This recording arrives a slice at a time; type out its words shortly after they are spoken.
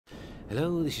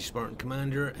Hello, this is Spartan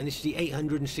Commander, and this is the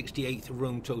 868th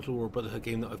Rome Total War Brotherhood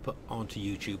game that I've put onto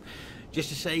YouTube. Just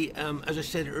to say, as I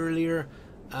said earlier,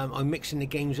 I'm mixing the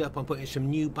games up. I'm putting some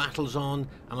new battles on,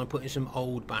 and I'm putting some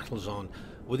old battles on.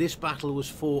 Well, this battle was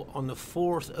fought on the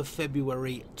 4th of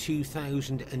February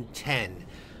 2010.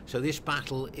 So this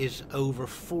battle is over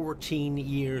 14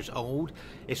 years old.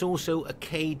 It's also a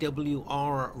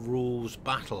K.W.R rules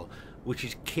battle, which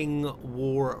is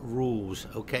K.W.R rules,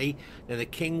 okay? Now the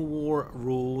K.W.R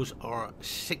rules are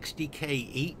 60k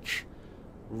each,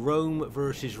 Rome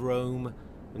versus Rome,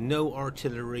 no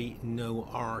artillery, no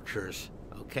archers,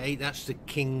 okay? That's the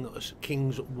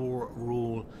K.W.R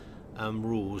rule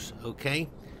rules, okay?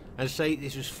 As I say,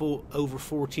 this was fought over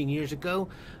 14 years ago.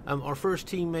 Our first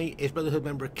teammate is Brotherhood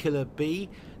member K.W.R.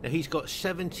 Now he's got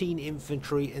 17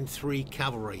 infantry and 3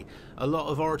 cavalry. A lot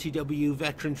of RTW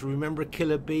veterans remember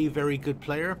K.W.R, very good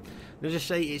player. And as I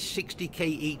say, it's 60k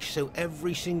each, so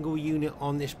every single unit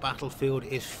on this battlefield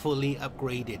is fully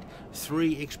upgraded.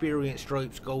 3 experience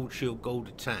stripes, gold shield, gold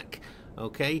attack.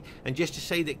 Okay, and just to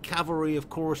say that cavalry, of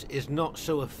course, is not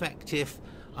so effective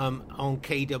on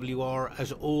K.W.R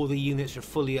as all the units are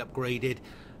fully upgraded.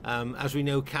 As we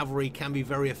know, cavalry can be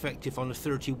very effective on a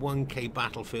 31k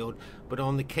battlefield, but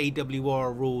on the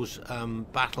K.W.R rules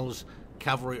battles,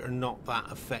 cavalry are not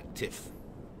that effective.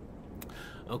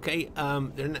 Okay,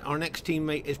 our next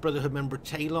teammate is Brotherhood member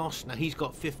K.W.R. Now he's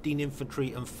got 15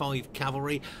 infantry and 5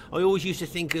 cavalry. I always used to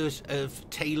think of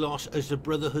K.W.R as the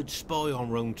Brotherhood spy on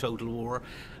Rome Total War,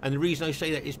 and the reason I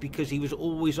say that is because he was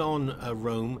always on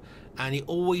Rome, and he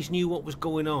always knew what was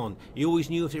going on. He always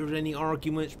knew if there were any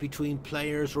arguments between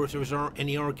players, or if there was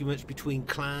any arguments between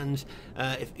clans.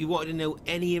 If you wanted to know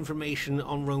any information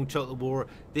on Rome Total War,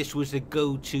 this was the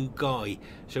go-to guy.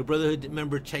 So Brotherhood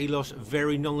member K.W.R,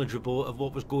 very knowledgeable of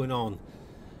what was going on.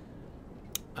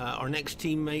 Our next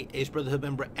teammate is Brotherhood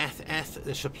member Eth,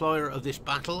 the supplier of this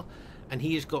battle, and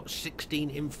he has got 16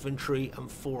 infantry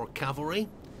and 4 cavalry.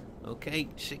 Okay,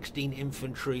 16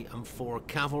 infantry and 4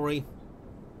 cavalry.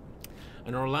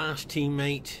 And our last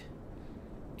teammate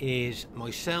is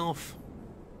myself,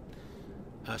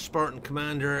 Spartan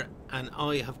Commander, and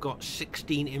I have got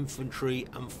 16 infantry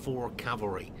and 4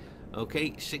 cavalry.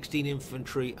 Okay, 16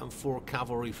 infantry and 4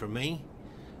 cavalry for me.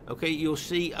 Okay, you'll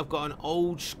see I've got an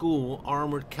old school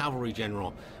armoured cavalry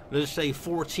general. Let's say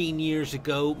 14 years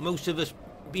ago, most of us,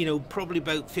 you know, probably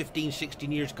about 15,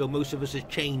 16 years ago, most of us have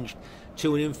changed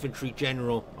to an infantry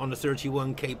general on the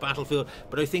 31k battlefield.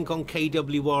 But I think on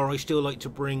K.W.R I still like to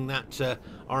bring that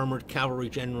armoured cavalry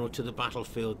general to the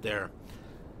battlefield there.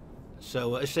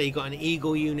 So I say you got an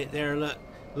eagle unit there, look,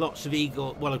 lots of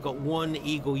eagle. Well, I've got 1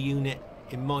 eagle unit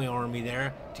in my army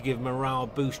there to give morale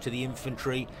boost to the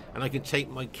infantry, and I can take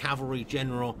my cavalry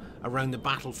general around the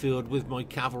battlefield with my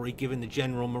cavalry, giving the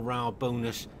general morale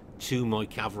bonus to my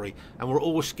cavalry. And we're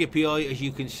all skippy eye, as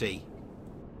you can see.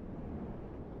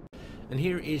 And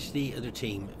here is the other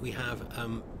team. We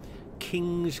have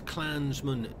King's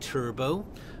Clansman Turbo.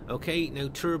 Okay, now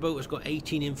Turbo has got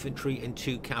 18 infantry and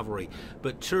 2 cavalry,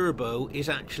 but Turbo is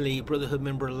actually Brotherhood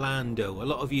member Lando. A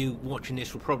lot of you watching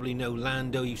this will probably know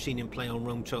Lando. You've seen him play on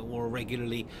Rome Total War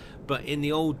regularly, but in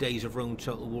the old days of Rome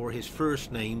Total War, his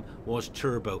first name was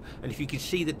Turbo. And if you can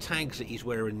see the tags that he's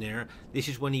wearing there, this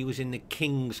is when he was in the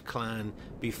King's clan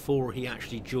before he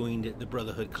actually joined the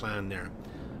Brotherhood clan there.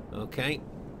 Okay.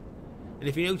 And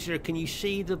if you notice there, can you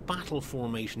see the battle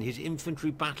formation, his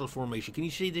infantry battle formation? Can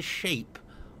you see the shape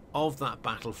of that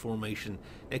battle formation?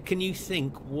 Now, can you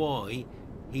think why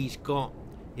he's got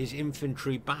his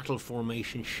infantry battle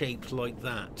formation shaped like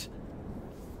that?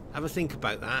 Have a think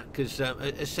about that, because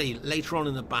as I say, later on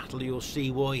in the battle you'll see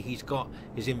why he's got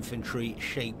his infantry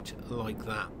shaped like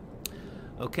that.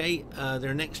 Okay,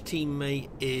 their next teammate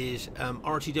is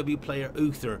RTW player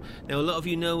Uther. Now, a lot of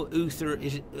you know Uther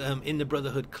is in the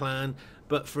Brotherhood clan,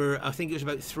 but for, I think it was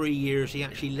about 3 years, he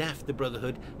actually left the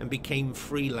Brotherhood and became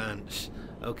freelance.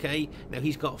 Okay, now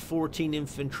he's got 14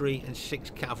 infantry and 6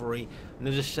 cavalry, and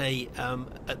as I say,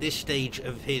 at this stage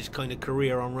of his kind of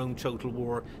career on Rome Total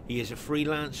War, he is a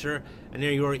freelancer. And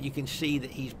there you are, you can see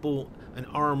that he's bought an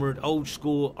armoured, old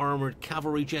school armoured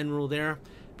cavalry general there.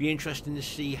 Be interesting to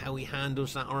see how he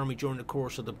handles that army during the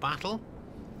course of the battle.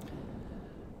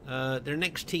 Their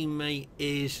next teammate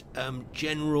is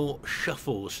General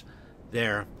Shuffles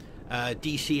there,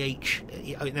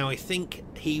 DCH. Now I think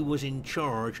he was in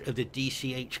charge of the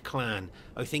DCH clan.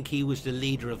 I think he was the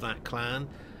leader of that clan,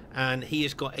 and he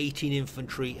has got 18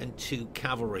 infantry and 2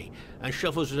 cavalry. And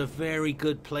Shuffles is a very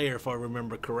good player, if I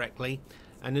remember correctly.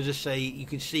 And as I say, you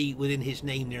can see within his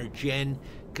name there, Gen,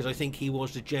 because I think he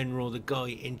was the general, the guy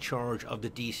in charge of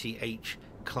the DCH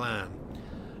clan.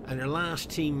 And their last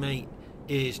teammate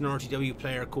is an RTW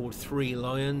player called 3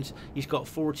 Lions. He's got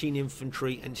 14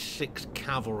 infantry and 6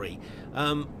 cavalry.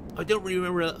 I don't really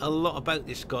remember a lot about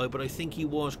this guy, but I think he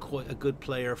was quite a good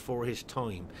player for his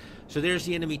time. So there's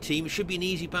the enemy team. It should be an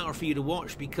easy battle for you to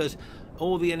watch because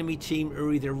all the enemy team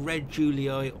are either red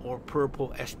Julii or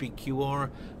purple SPQR,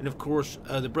 and of course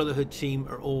the Brotherhood team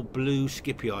are all blue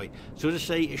Scipii. So as I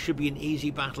say, it should be an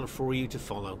easy battle for you to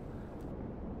follow.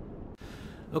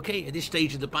 Okay, at this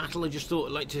stage of the battle, I just thought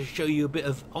I'd like to show you a bit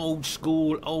of old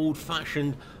school,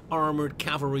 old-fashioned armoured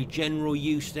cavalry general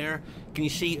use there. Can you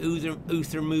see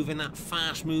Uther moving, that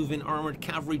fast-moving armoured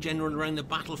cavalry general around the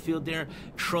battlefield there,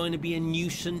 trying to be a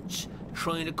nuisance,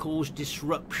 trying to cause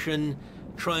disruption,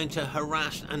 trying to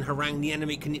harass and harangue the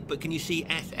enemy. But can you see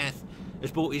FF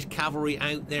has brought his cavalry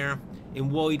out there in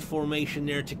wide formation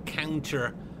there to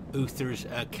counter Uther's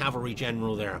cavalry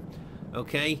general there?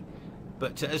 Okay.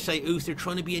 But as I say, Uther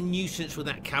trying to be a nuisance with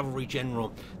that cavalry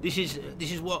general. This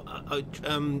is what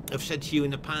I've said to you in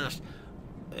the past.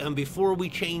 Before we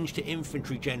changed to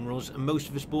infantry generals, and most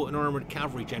of us bought an armoured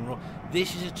cavalry general,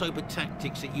 this is the type of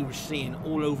tactics that you were seeing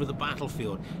all over the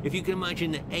battlefield. If you can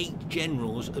imagine that 8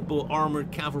 generals had bought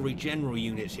armoured cavalry general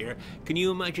units here, can you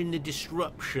imagine the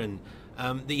disruption,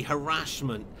 the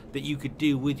harassment that you could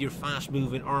do with your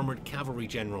fast-moving armoured cavalry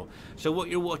general? So what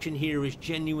you're watching here is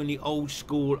genuinely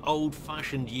old-school,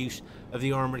 old-fashioned use of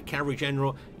the armoured cavalry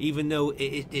general, even though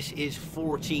this is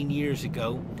 14 years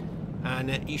ago,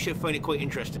 and you should find it quite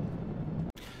interesting.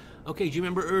 Okay, do you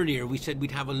remember earlier we said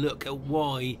we'd have a look at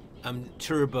why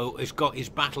Turbo has got his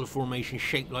battle formation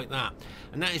shaped like that?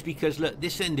 And that is because, look,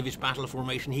 this end of his battle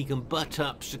formation, he can butt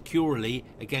up securely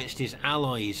against his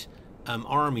allies'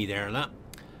 army there, look.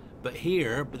 But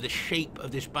here, with the shape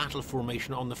of this battle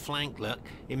formation on the flank, look,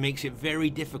 it makes it very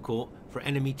difficult for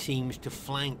enemy teams to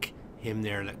flank him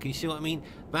there, look. Can you see what I mean?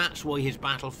 That's why his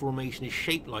battle formation is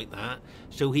shaped like that,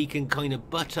 so he can kind of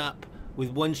butt up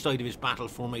with one side of his battle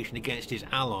formation against his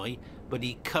ally, but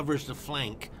he covers the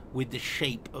flank with the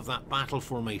shape of that battle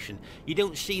formation. You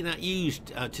don't see that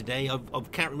used today. I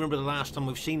can't remember the last time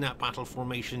I've seen that battle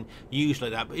formation used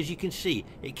like that, but as you can see,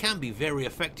 it can be very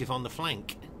effective on the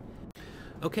flank.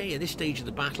 Okay, at this stage of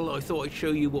the battle, I thought I'd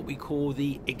show you what we call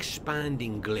the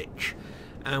expanding glitch.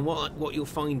 And what you'll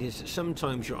find is that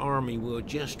sometimes your army will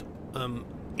just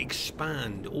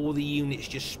expand. All the units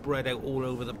just spread out all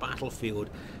over the battlefield,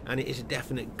 and it is a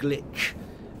definite glitch,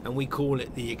 and we call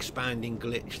it the expanding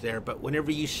glitch there. But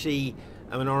whenever you see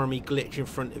an army glitch in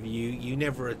front of you, you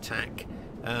never attack.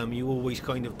 You always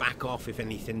kind of back off, if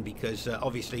anything, because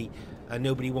obviously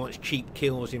nobody wants cheap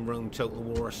kills in Rome Total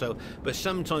War. So, but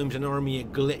sometimes an army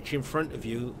will glitch in front of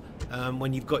you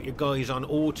when you've got your guys on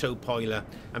autopilot,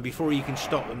 and before you can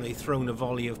stop them, they've thrown a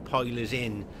volley of pilers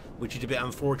in, which is a bit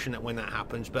unfortunate when that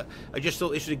happens. But I just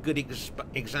thought this was a good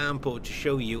example to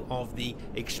show you of the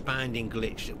expanding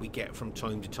glitch that we get from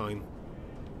time to time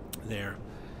there.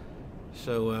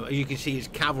 So as you can see, his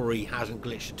cavalry hasn't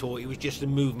glitched at all. It was just the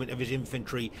movement of his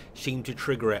infantry seemed to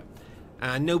trigger it.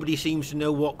 And nobody seems to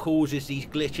know what causes these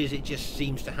glitches. It just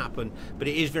seems to happen. But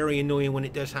it is very annoying when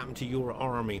it does happen to your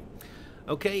army.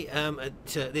 Okay, at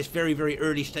this very, very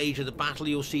early stage of the battle,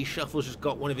 you'll see Shuffles has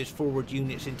got one of his forward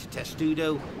units into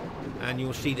Testudo. And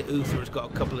you'll see that Uther has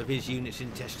got a couple of his units in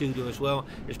Testudo as well.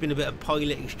 There's been a bit of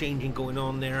pilot exchanging going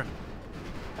on there.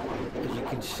 As you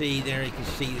can see there, you can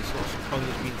see there's lots of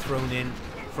pilots being thrown in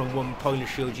from one pilot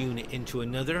shield unit into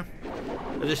another.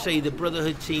 As I say, the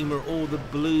Brotherhood team are all the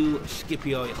blue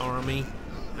Scipii army,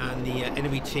 and the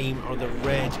enemy team are the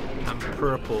red and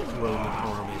purple Roman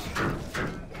armies.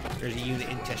 There's a unit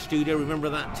in Testudo. Remember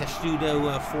that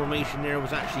Testudo formation there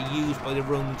was actually used by the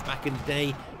Romans back in the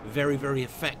day. Very, very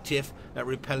effective at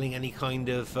repelling any kind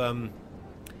of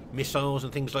missiles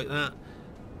and things like that.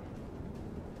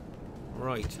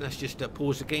 Right, let's just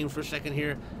pause the game for a second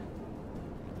here.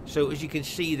 So as you can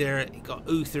see there, you got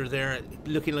Uther there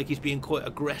looking like he's being quite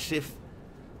aggressive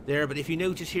there. But if you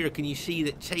notice here, can you see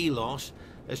that Talos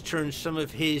has turned some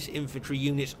of his infantry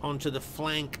units onto the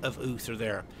flank of Uther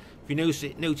there? If you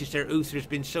notice there, Uther's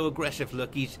been so aggressive.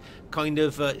 Look, he's kind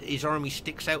of his army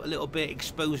sticks out a little bit,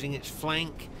 exposing its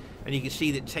flank, and you can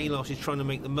see that Talos is trying to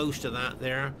make the most of that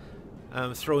there,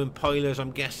 throwing pilers,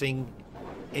 I'm guessing,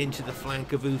 into the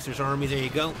flank of Uther's army. There you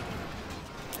go.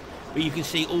 But you can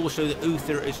see also that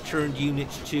Uther has turned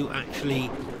units to actually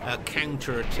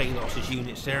counter Talos'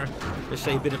 units there. Let's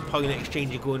say a bit of pilot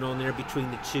exchanging going on there between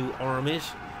the two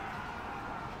armies.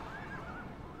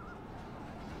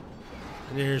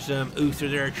 And there's Uther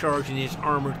there charging his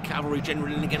armoured cavalry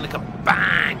general in again, like a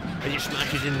bang, as it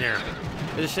smashes in there.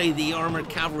 As I say, the armoured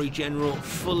cavalry general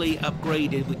fully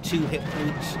upgraded with 2 hit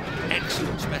points.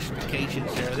 Excellent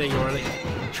specifications there. There you are. They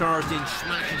charged in,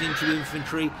 smashed into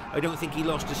infantry. I don't think he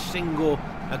lost a single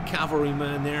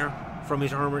cavalryman there from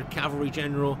his armoured cavalry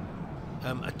general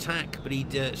attack, but he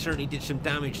certainly did some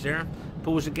damage there.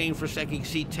 Pause again for a second. You can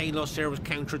see Talos there was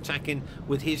counter-attacking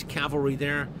with his cavalry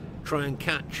there, try and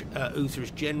catch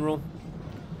Uther's general.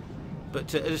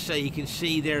 But as I say, you can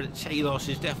see there that Talos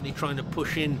is definitely trying to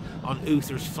push in on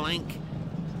Uther's flank.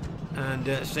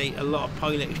 And say a lot of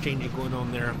pilot exchanging going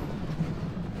on there.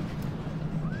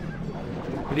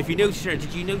 But if you notice there,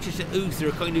 did you notice that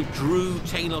Uther kind of drew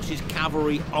Talos's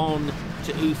cavalry on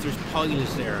to Uther's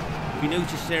pilots there? If you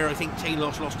notice there, I think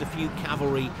Talos lost a few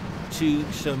cavalry to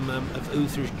some of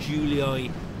Uther's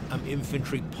Julii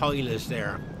infantry pilots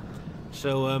there.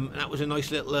 So that was a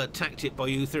nice little tactic by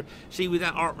Uther. See, with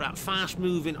that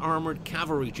fast-moving armoured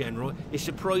cavalry general, it's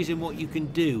surprising what you can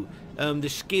do. The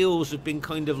skills have been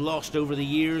kind of lost over the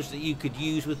years that you could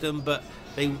use with them, but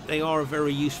they are a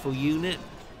very useful unit.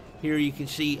 Here you can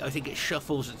see, I think it's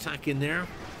Shuffle's attacking there.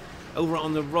 Over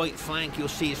on the right flank, you'll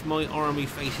see it's my army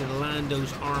facing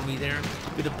Lando's army there.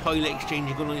 A bit of pilot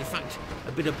exchanging going on. In fact,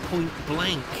 a bit of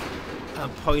point-blank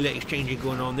pilot exchanging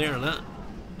going on there, look.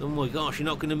 Oh my gosh, you're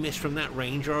not going to miss from that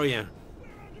range, are you?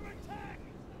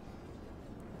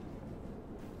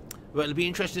 Well, it'll be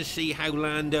interesting to see how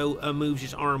Lando moves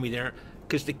his army there,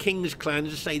 because the King's Clan,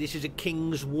 as I say, this is a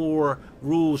King's War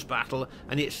rules battle,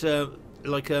 and it's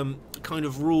like kind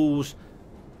of rules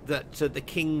that the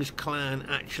King's Clan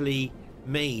actually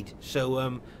made.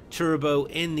 So Turbo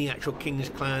in the actual King's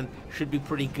Clan should be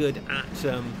pretty good at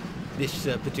this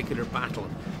particular battle.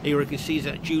 Here you can see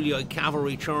that Julii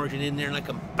cavalry charging in there like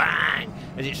a bang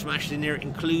as it smashed in there,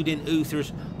 including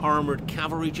Uther's armoured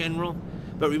cavalry general.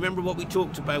 But remember what we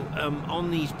talked about on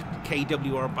these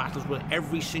K.W.R. battles, where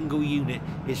every single unit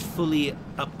is fully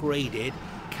upgraded.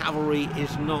 Cavalry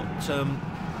is not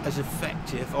as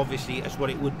effective, obviously, as what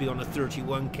it would be on a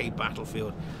 31k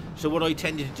battlefield. So what I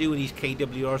tended to do in these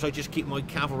KWRs, I just keep my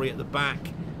cavalry at the back,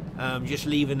 just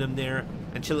leaving them there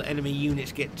until enemy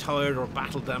units get tired or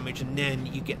battle damage, and then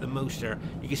you get the most there.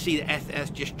 You can see that SS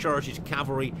just charges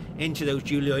cavalry into those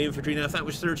Julii infantry. Now, if that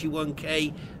was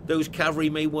 31k, those cavalry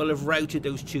may well have routed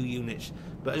those 2 units.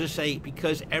 But as I say,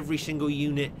 because every single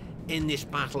unit in this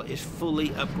battle is fully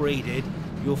upgraded,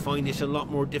 you'll find it's a lot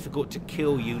more difficult to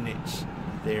kill units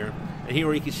there. And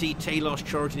here you can see Talos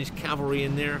charging his cavalry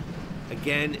in there,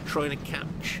 again trying to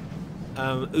catch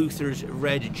Uther's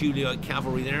red Julii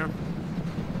cavalry there.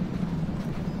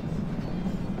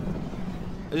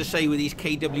 As I say, with these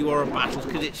K.W.R. battles,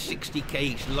 because it's 60k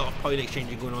each, a lot of pilot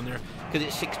exchanging going on there, because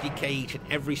it's 60k each and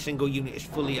every single unit is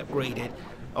fully upgraded,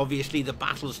 obviously the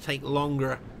battles take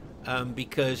longer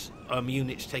because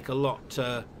units take a lot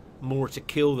more to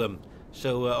kill them.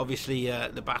 So obviously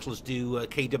the battles do,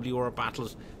 K.W.R.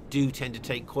 battles do tend to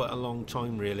take quite a long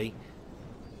time, really.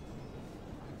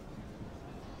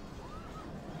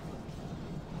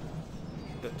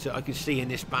 But I can see in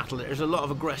this battle there's a lot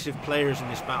of aggressive players in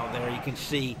this battle there. You can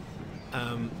see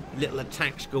little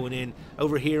attacks going in.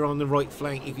 Over here on the right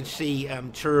flank you can see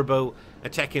Turbo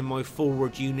attacking my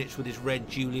forward units with his red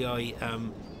Julii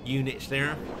units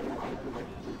there.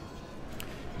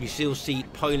 You still see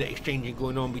pilot exchanging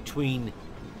going on between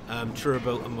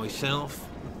Turbo and myself.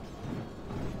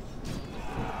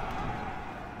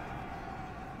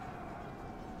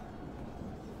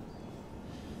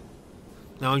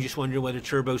 Now I'm just wondering whether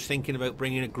Turbo's thinking about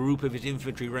bringing a group of his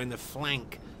infantry around the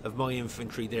flank of my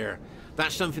infantry there.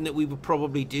 That's something that we would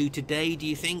probably do today, do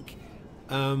you think?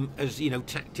 As you know,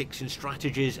 tactics and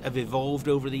strategies have evolved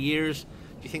over the years.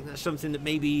 Do you think that's something that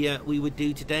maybe we would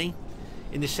do today?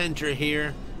 In the centre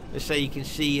here, let's say you can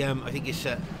see, I think it's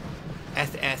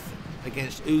Eth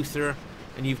against Uther,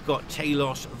 and you've got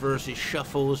Talos versus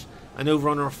Shuffles, and over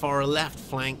on our far left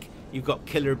flank you've got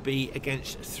K.W.R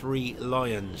against 3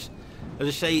 Lions. As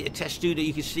I say, at Testudo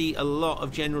you can see a lot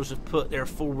of generals have put their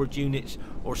forward units,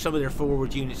 or some of their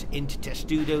forward units, into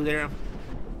Testudo there.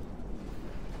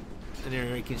 And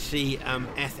there you can see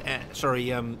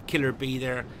K.W.R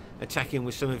there attacking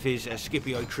with some of his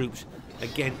Scipii troops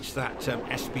against that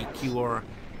SPQR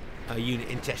unit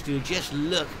in Testudo. Just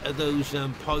look at those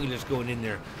pilots going in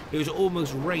there. It was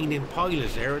almost raining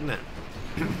pilots there, isn't it?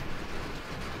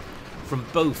 From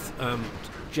both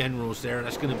generals there.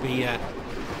 That's going to be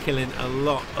killing a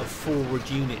lot of forward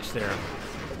units there.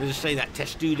 As I say, that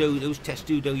Testudo, those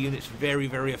Testudo units, very,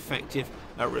 very effective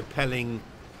at repelling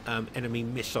enemy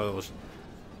missiles.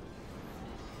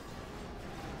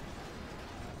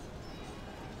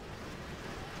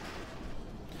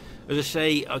 As I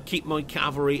say, I keep my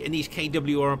cavalry in these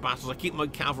K.W.R. battles. I keep my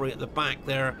cavalry at the back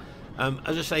there.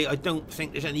 As I say, I don't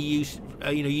think there's any use,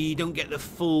 you know, you don't get the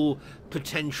full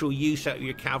potential use out of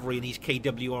your cavalry in these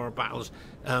K.W.R. battles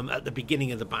at the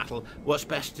beginning of the battle. What's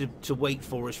best to wait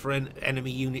for is for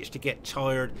enemy units to get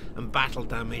tired and battle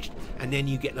damaged, and then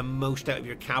you get the most out of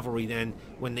your cavalry then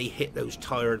when they hit those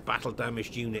tired, battle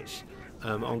damaged units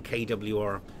on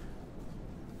K.W.R.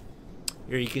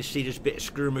 Here you can see there's a bit of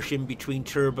skirmishing between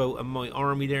Turbo and my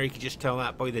army there. You can just tell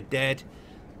that by the dead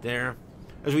there.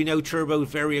 As we know, Turbo is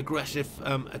a very aggressive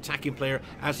attacking player,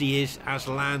 as he is as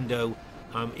Lando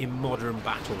in modern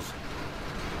battles.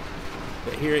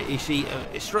 But here you see,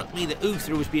 it struck me that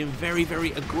Uther was being very,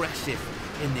 very aggressive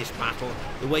in this battle.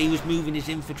 The way he was moving his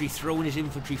infantry, throwing his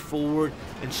infantry forward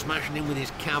and smashing in with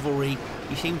his cavalry.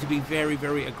 He seemed to be very,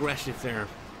 very aggressive there.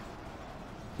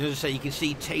 And as I say, you can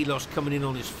see Talos coming in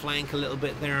on his flank a little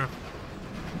bit there.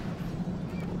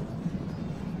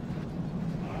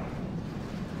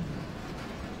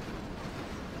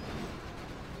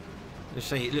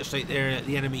 It looks like there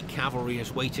the enemy cavalry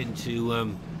is waiting for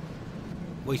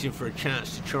a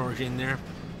chance to charge in there.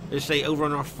 Let's say over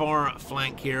on our far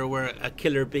flank here, where a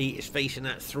Killer B is facing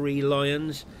at 3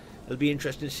 lions. It'll be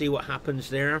interesting to see what happens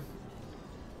there.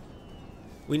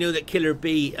 We know that Killer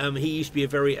B, he used to be a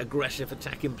very aggressive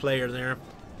attacking player there.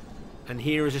 And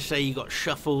here, as I say, you got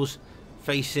Shuffles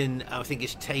facing, I think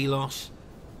it's Talos,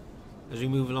 as we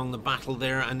move along the battle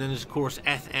there. And then there's of course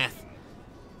Eth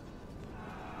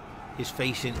is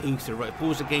facing Uther. Right,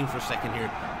 pause the game for a second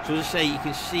here. So as I say, you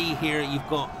can see here you've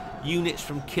got units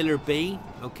from Killer B.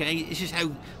 Okay, this is how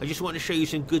I just want to show you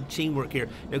some good teamwork here.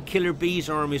 Now Killer B's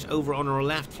army is over on our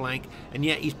left flank, and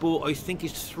yet he's brought, I think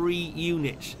it's 3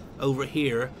 units over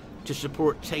here to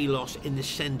support Talos in the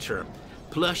center.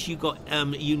 Plus you got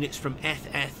units from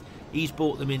Eth. He's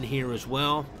brought them in here as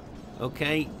well.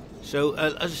 Okay, so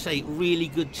as I say, really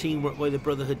good teamwork by the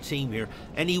Brotherhood team here.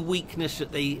 Any weakness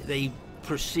that they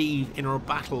perceive in our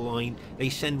battle line, they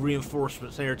send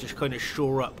reinforcements there to kind of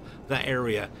shore up that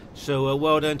area. So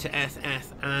well done to Eth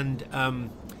and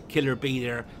Killer B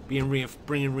there,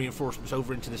 bringing reinforcements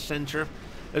over into the center.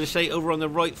 As I say, over on the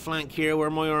right flank here, where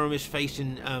my arm is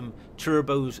facing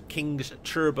King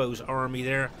Turbo's army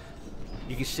there,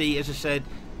 you can see, as I said,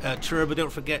 Turbo,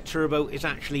 don't forget, Turbo is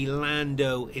actually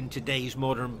Lando in today's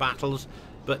modern battles.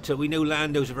 But we know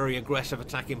Lando's a very aggressive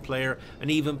attacking player, and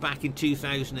even back in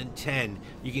 2010,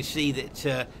 you can see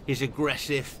that his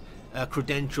aggressive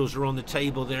credentials are on the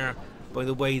table there by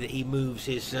the way that he moves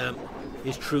his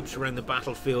troops around the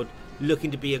battlefield,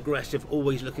 looking to be aggressive,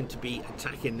 always looking to be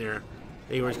attacking there.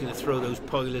 There he's going to throw those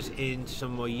pilers into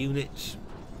some of my units.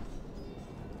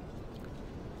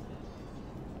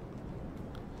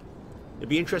 It'd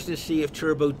be interesting to see if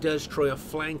Turbo does try a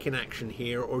flanking action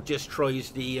here, or just tries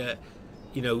the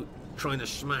you know, trying to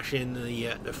smash in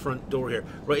the front door here.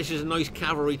 Right, this is a nice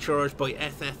cavalry charge by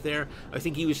Eth there. I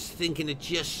think he was thinking of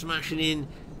just smashing in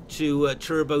to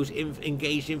Turbo's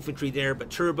engaged infantry there, but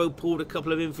Turbo pulled a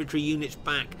couple of infantry units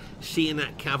back, seeing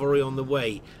that cavalry on the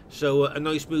way. So a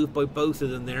nice move by both of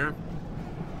them there.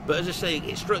 But as I say,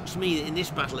 it strikes me that in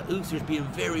this battle that Uther's being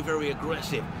very, very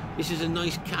aggressive. This is a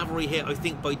nice cavalry hit, I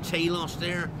think, by Talos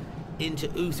there into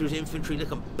Uther's infantry.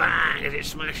 Look, and bang, as it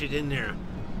smashes in there.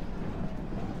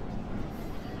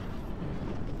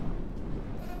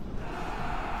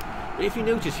 But if you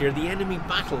notice here, the enemy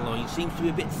battle line seems to be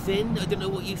a bit thin. I don't know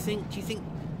what you think. Do you think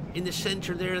in the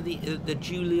centre there, the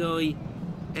Julii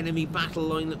enemy battle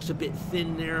line looks a bit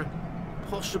thin there?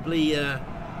 Possibly a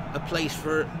place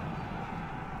for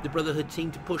the Brotherhood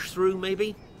team to push through,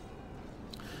 maybe?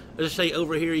 As I say,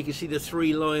 over here you can see the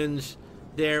 3 lions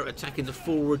there attacking the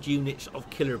forward units of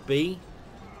Killer B.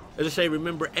 As I say,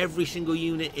 remember, every single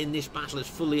unit in this battle is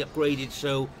fully upgraded,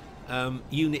 so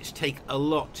units take a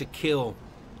lot to kill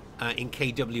in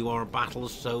K.W.R.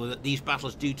 battles, so that these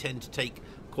battles do tend to take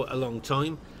quite a long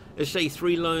time. As I say,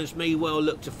 3 lions may well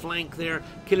look to flank there.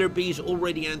 Killer B's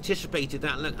already anticipated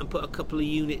that and put a couple of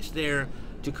units there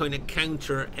to kind of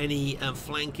counter any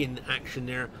flanking action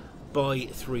there by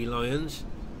 3 lions.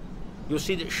 You'll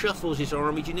see that Shuffles his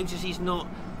army. Do you notice he's not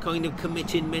kind of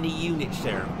committing many units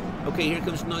there? Okay, here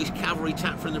comes nice cavalry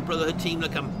tap from the Brotherhood team.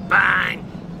 Look, and bang!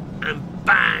 And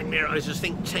bang! There, I just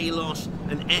think Talos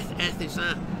and Eth is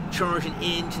that, charging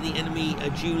into the enemy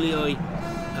Julii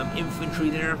infantry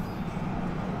there.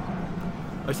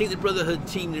 I think the Brotherhood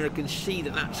team there can see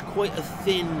that that's quite a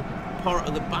thin part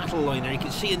of the battle line there. You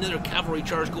can see another cavalry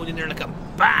charge going in there, like a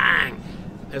bang,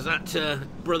 as that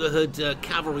Brotherhood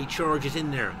cavalry charges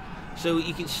in there. So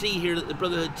you can see here that the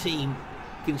Brotherhood team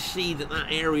can see that that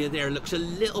area there looks a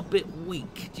little bit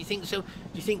weak. Do you think so? Do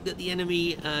you think that the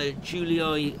enemy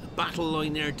Julii battle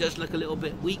line there does look a little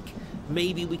bit weak?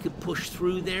 Maybe we could push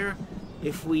through there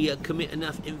if we commit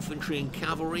enough infantry and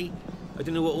cavalry. I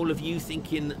don't know what all of you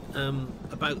thinking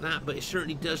about that, but it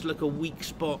certainly does look a weak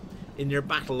spot in their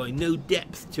battle line. No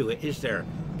depth to it, is there?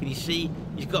 Can you see?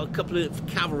 He's got a couple of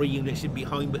cavalry units in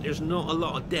behind, but there's not a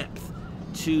lot of depth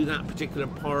to that particular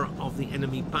part of the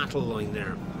enemy battle line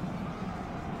there.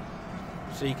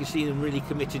 So you can see them really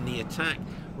committing the attack.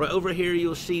 Right over here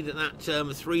you'll see that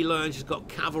that 3 Lions has got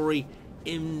cavalry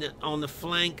in on the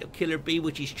flank of Killer B,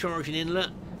 which he's charging in, look.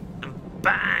 And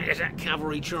bang, as that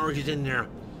cavalry charges in there.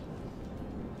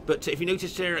 But if you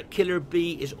notice there, Killer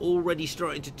B is already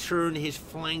starting to turn his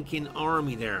flanking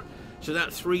army there. So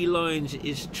that 3 Lions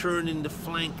is turning the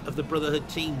flank of the Brotherhood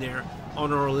team there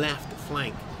on our left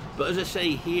flank. But as I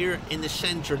say, here in the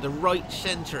centre, the right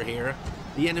centre here,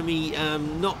 the enemy,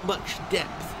 not much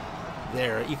depth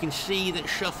there. You can see that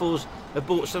Shuffles have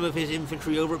brought some of his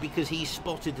infantry over because he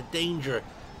spotted the danger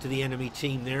to the enemy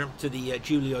team there, to the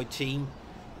Julii team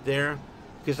there,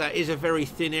 because that is a very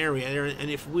thin area there.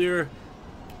 And if we're,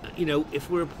 you know, if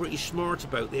we're pretty smart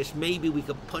about this, maybe we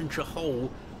could punch a hole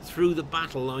through the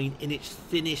battle line in its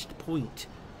thinnest point,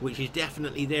 which is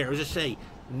definitely there. As I say,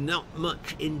 not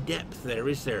much in depth there,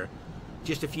 is there?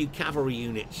 Just a few cavalry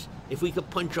units. If we could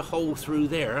punch a hole through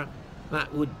there,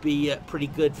 that would be pretty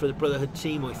good for the Brotherhood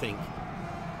team, I think.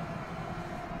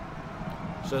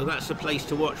 So that's a place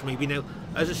to watch maybe. Now,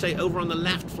 as I say, over on the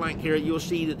left flank here, you'll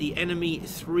see that the enemy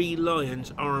 3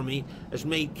 Lions army has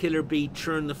made Killer B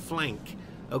turn the flank.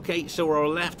 Okay, so our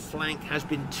left flank has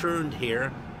been turned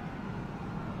here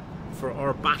for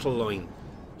our battle line.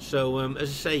 So, as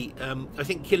I say, I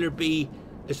think Killer B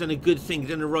has done a good thing,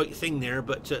 done the right thing there,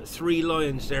 but 3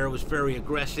 Lions there was very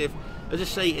aggressive. As I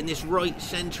say, in this right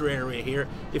centre area here,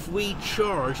 if we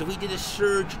charge, if we did a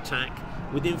surge attack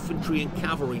with infantry and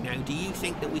cavalry now, do you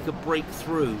think that we could break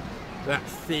through that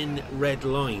thin red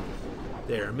line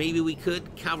there? Maybe we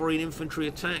could. Cavalry and infantry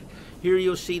attack. Here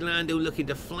you'll see Lando looking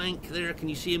to flank there. Can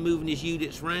you see him moving his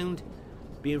units round?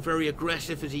 Being very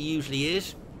aggressive as he usually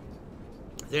is.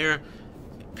 There,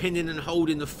 pinning and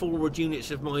holding the forward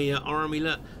units of my army,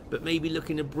 but maybe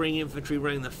looking to bring infantry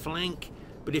around the flank.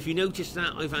 But if you notice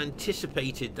that, I've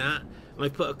anticipated that, and I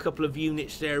put a couple of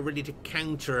units there ready to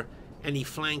counter any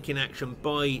flanking action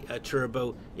by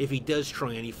Turbo if he does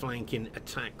try any flanking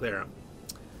attack there.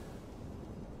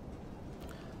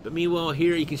 But meanwhile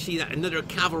here you can see that another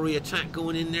cavalry attack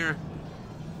going in there.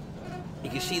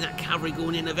 You can see that cavalry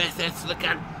going in of Etheth. Look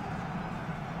at,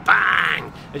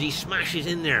 bang, as he smashes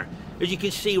in there. As you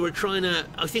can see, we're trying to,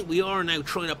 I think we are now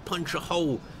trying to punch a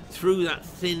hole through that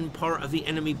thin part of the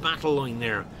enemy battle line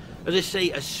there. As I say,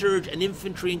 a surge, an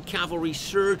infantry and cavalry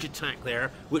surge attack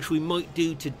there, which we might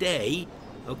do today,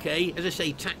 okay? As I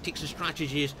say, tactics and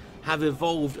strategies have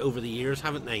evolved over the years,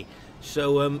 haven't they?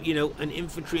 So, you know, an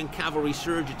infantry and cavalry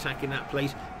surge attack in that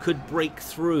place could break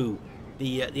through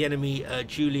the enemy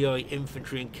Julii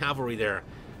infantry and cavalry there.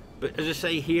 But as I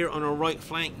say, here on our right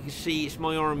flank, you can see it's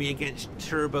my army against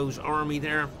Turbo's army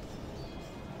there.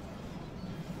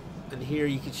 And here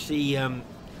you can see, as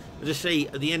I say,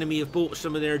 the enemy have brought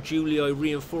some of their Julii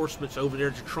reinforcements over there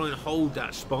to try and hold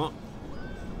that spot.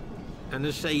 And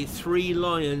as I say, 3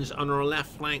 Lions on our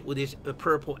left flank with his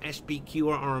purple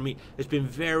K.W.R army has been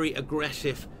very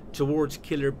aggressive towards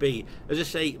Killer B. As I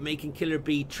say, making Killer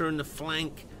B turn the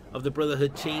flank of the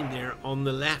Brotherhood team there on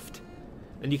the left.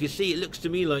 And you can see it looks to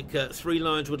me like 3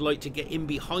 Lions would like to get in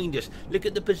behind us. Look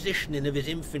at the positioning of his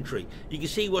infantry. You can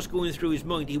see what's going through his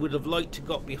mind. He would have liked to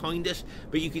got behind us,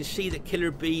 but you can see that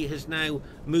Killer B has now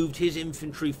moved his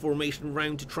infantry formation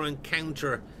round to try and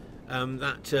counter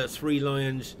that 3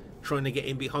 Lions trying to get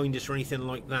in behind us or anything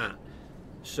like that.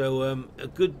 So a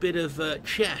good bit of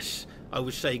chess, I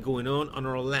would say, going on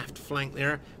our left flank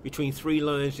there between 3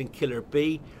 Lions and Killer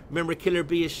B. Remember, Killer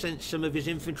B has sent some of his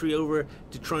infantry over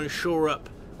to try and shore up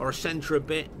our centre a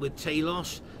bit with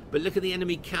Talos. But look at the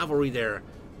enemy cavalry there,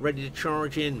 ready to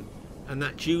charge in. And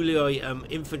that Julii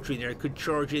infantry there could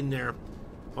charge in there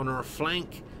on our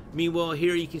flank. Meanwhile,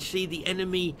 here you can see the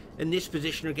enemy in this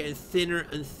position are getting thinner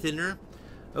and thinner.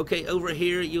 Okay, over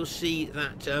here you'll see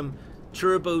that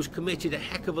Turbo's committed a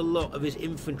heck of a lot of his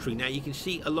infantry. Now you can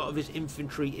see a lot of his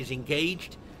infantry is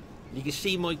engaged. You can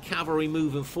see my cavalry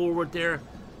moving forward there,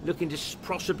 looking to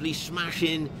possibly smash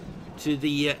in to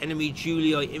the enemy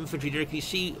Julii infantry there. Can you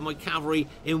see my cavalry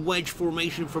in wedge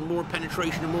formation for more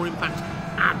penetration and more impact?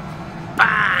 And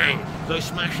bang! So I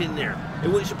smash in there. It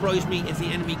wouldn't surprise me if the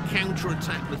enemy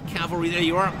counter-attack with cavalry. There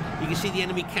you are. You can see the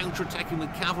enemy counter-attacking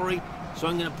with cavalry. So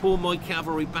I'm going to pull my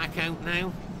cavalry back out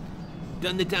now.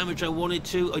 Done the damage I wanted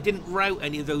to. I didn't rout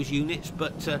any of those units,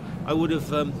 but I would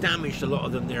have damaged a lot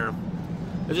of them there.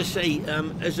 As I say,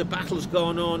 as the battle's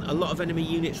gone on, a lot of enemy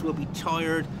units will be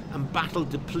tired and battle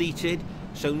depleted.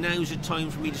 So now's the time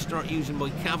for me to start using my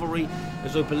cavalry,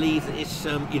 as I believe that it's,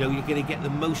 you know, you're going to get the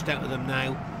most out of them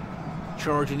now,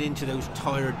 charging into those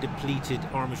tired, depleted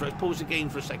armies. Right, pause the game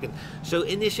for a second. So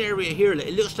in this area here,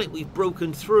 it looks like we've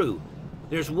broken through.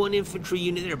 There's one infantry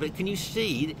unit there, but can you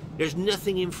see there's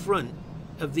nothing in front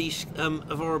of these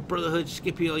of our Brotherhood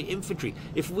Scipii infantry?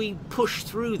 If we push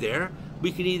through there,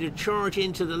 we can either charge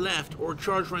into the left or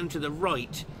charge round to the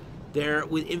right there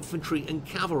with infantry and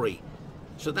cavalry.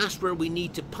 So that's where we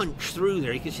need to punch through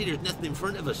there. You can see there's nothing in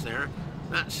front of us there.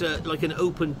 That's like an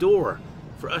open door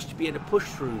for us to be able to push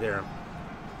through there.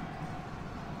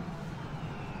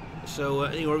 So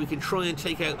anyway, we can try and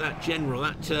take out that general.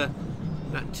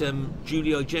 That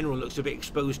Julii general looks a bit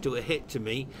exposed to a hit to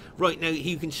me. Right, now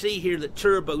you can see here that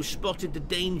Turbo spotted the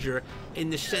danger in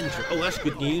the centre. Oh, that's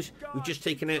good news. We've just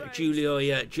taken out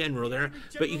Julii general there.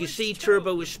 But you can see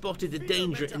Turbo has spotted the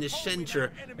danger in the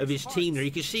centre of his team there.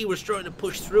 You can see we're starting to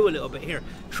push through a little bit here,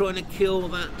 trying to kill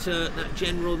that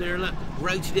general there. Look,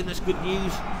 routed him. That's good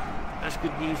news. That's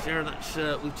good news there. That's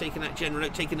we've taken that general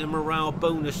out, taken a morale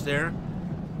bonus there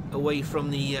away from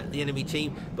the enemy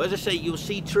team. But as I say, you'll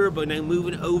see Turbo now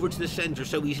moving over to the centre.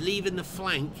 So he's leaving the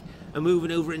flank and moving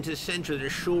over into the centre to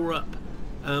shore up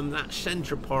that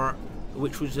centre part,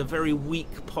 which was a very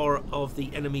weak part of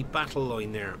the enemy battle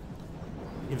line there.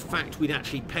 In fact, we'd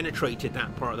actually penetrated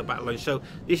that part of the battle line. So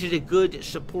this is a good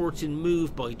supporting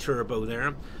move by Turbo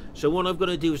there. So what I've got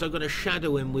to do is I've got to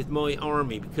shadow him with my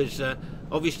army, because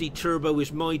obviously Turbo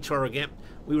is my target.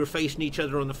 We were facing each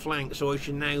other on the flank, so I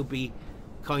should now be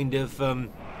kind of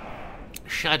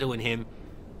shadowing him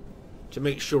to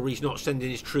make sure he's not sending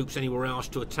his troops anywhere else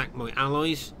to attack my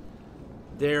allies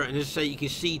there. And as I say, you can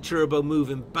see Turbo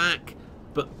moving back,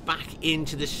 but back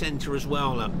into the centre as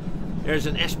well. Look, there's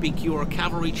an SBQR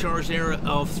cavalry charge there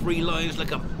of 3 lines,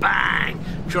 like a bang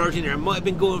charging there. It might have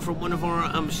been going for one of our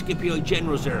Scipii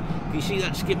generals there. Can you see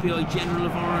that Scipii general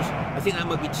of ours? I think that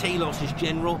might be Talos's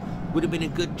general. Would have been a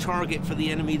good target for the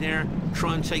enemy there.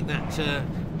 Try and take that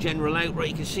general out. Right,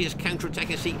 you can see us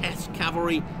counter-attacking. See S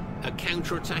cavalry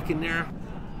counter-attacking there.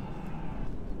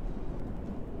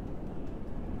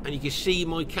 And you can see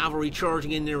my cavalry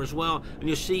charging in there as well. And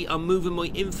you'll see I'm moving my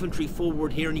infantry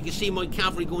forward here. And you can see my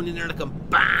cavalry going in there like a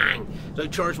bang. So I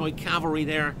charge my cavalry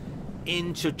there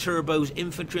into Turbo's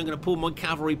infantry. I'm going to pull my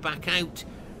cavalry back out.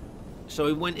 So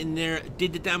I went in there,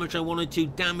 did the damage I wanted to,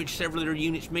 damaged several of their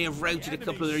units, may have routed a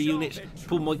couple of their units,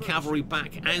 pulled my cavalry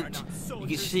back out. You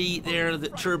can see there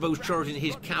that Turbo's charging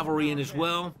his cavalry in as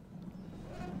well.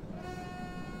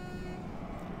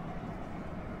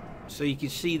 So you can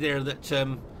see there that, as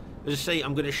I say,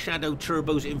 I'm going to shadow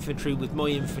Turbo's infantry with my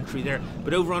infantry there.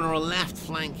 But over on our left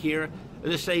flank here,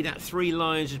 as I say, that 3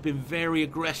 lines has been very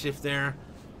aggressive there.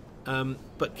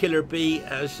 But Killer B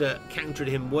has countered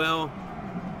him well.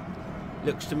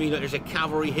 Looks to me like there's a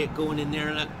cavalry hit going in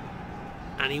there, look.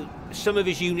 And some of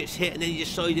his units hit, and then he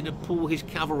decided to pull his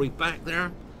cavalry back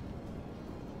there.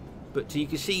 But you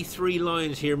can see 3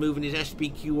 lines here moving his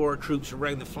SBQR troops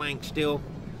around the flank still.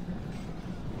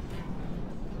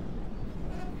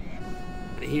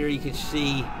 And here you can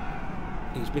see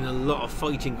there's been a lot of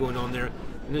fighting going on there.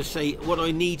 And as I say, what I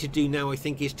need to do now, I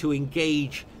think, is to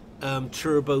engage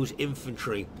Turbo's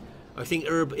infantry. I think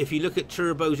if you look at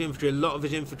Turbo's infantry, a lot of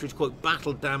his infantry is quite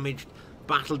battle damaged,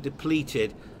 battle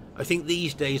depleted. I think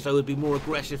these days I would be more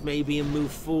aggressive maybe and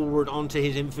move forward onto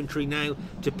his infantry now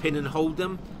to pin and hold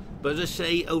them. But as I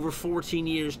say, over 14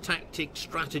 years, tactics,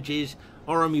 strategies,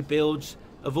 army builds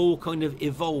have all kind of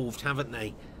evolved, haven't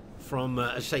they? From,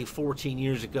 as I say, 14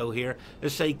 years ago here.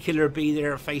 As I say, Killer B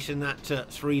there facing that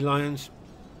 3 lions.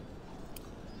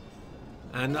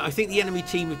 And I think the enemy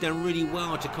team have done really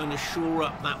well to kind of shore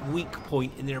up that weak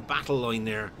point in their battle line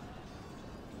there.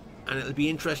 And it'll be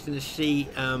interesting to see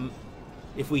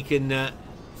if we can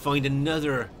find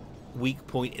another weak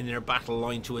point in their battle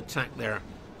line to attack there.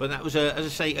 But that was, as I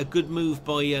say, a good move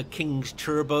by King's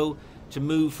Turbo to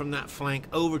move from that flank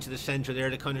over to the centre there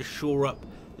to kind of shore up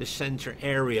the centre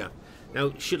area.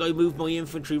 Now, should I move my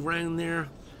infantry round there?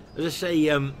 As I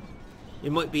say,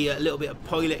 it might be a little bit of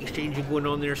pilot exchanging going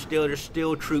on there still. There's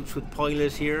still troops with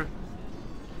pilots here.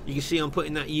 You can see I'm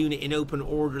putting that unit in open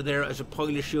order there as a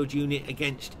pilot shield unit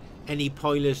against any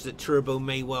pilots that Turbo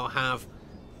may well have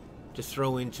to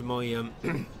throw into my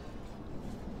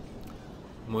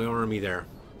my army there.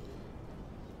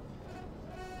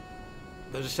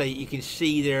 As I say, you can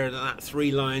see there that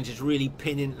 3 Lions is really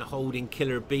pinning and holding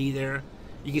Killer B there.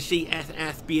 You can see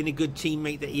FF being a good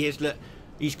teammate that he is. Look,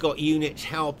 he's got units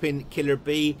helping Killer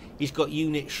B. He's got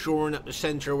units shoring up the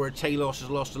centre where Talos has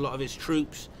lost a lot of his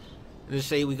troops. And as I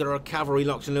say, we got our cavalry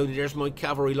locked and loaded. There's my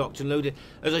cavalry locked and loaded.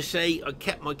 As I say, I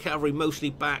kept my cavalry mostly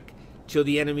back till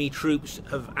the enemy troops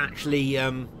have actually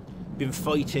been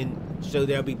fighting, so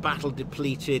they'll be battle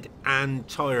depleted and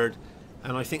tired.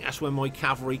 And I think that's when my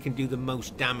cavalry can do the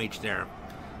most damage there.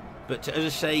 But as I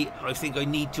say, I think I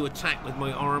need to attack with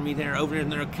my army there. Over there,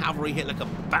 and their cavalry hit like a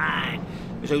bang,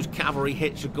 as those cavalry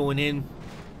hits are going in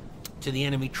to the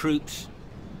enemy troops.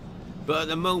 But at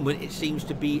the moment, it seems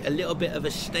to be a little bit of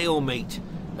a stalemate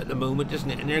at the moment, doesn't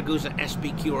it? And there goes the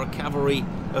SBQ cavalry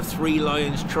of 3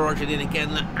 Lions charging in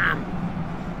again. Like,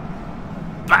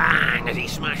 bang, as he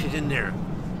smashes in there.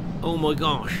 Oh my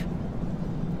gosh.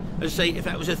 As I say, if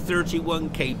that was a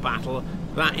 31k battle,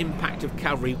 that impact of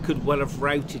cavalry could well have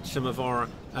routed some of our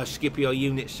Scipio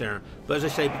units there. But as I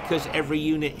say, because every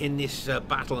unit in this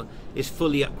battle is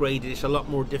fully upgraded, it's a lot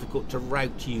more difficult to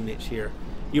rout units here.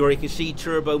 You already can see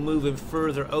Turbo moving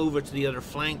further over to the other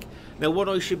flank. Now what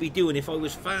I should be doing, if I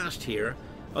was fast here,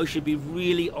 I should be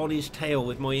really on his tail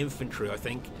with my infantry, I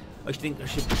think. I should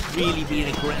really be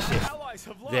aggressive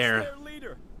there.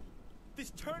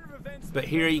 But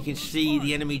here you can see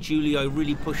the enemy Julio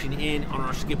really pushing in on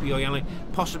our Scipio ally,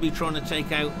 possibly trying to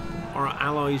take out our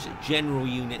allies' general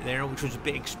unit there, which was a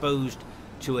bit exposed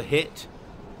to a hit.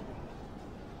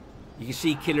 You can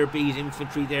see Killer B's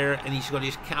infantry there, and he's got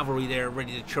his cavalry there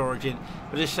ready to charge in.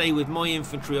 But as I say, with my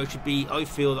infantry, I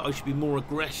feel that I should be more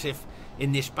aggressive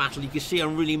in this battle. You can see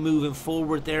I'm really moving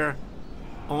forward there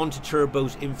onto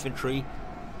Turbo's infantry.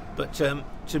 But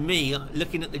to me,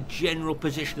 looking at the general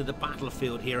position of the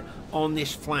battlefield here on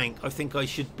this flank, I think I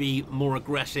should be more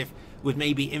aggressive with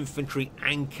maybe infantry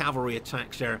and cavalry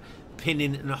attacks there,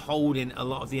 pinning and holding a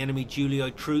lot of the enemy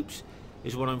Julio troops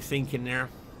is what I'm thinking there.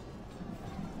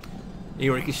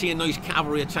 Here you can see a nice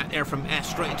cavalry attack there from F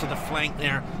straight into the flank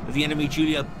there of the enemy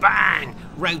Julio. Bang!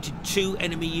 Routed 2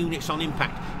 enemy units on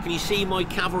impact. Can you see my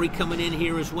cavalry coming in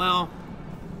here as well?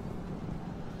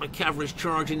 My cavalry's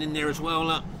charging in there as well.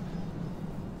 Look.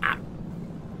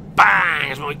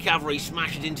 Bang! As my cavalry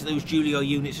smashes into those Julio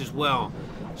units as well.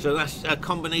 So that's a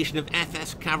combination of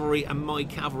FS cavalry and my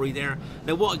cavalry there.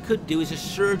 Now what I could do is a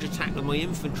surge attack with my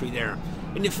infantry there.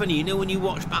 Isn't it funny, you know, when you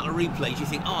watch battle replays, you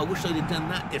think, oh, I wish I'd have done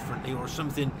that differently or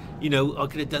something, you know, I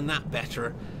could have done that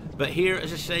better. But here,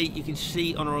 as I say, you can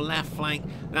see on our left flank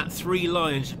that 3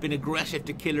 Lions have been aggressive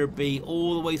to Killer B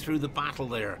all the way through the battle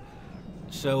there.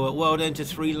 So well done to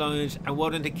 3 Lions and well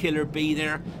done to Killer B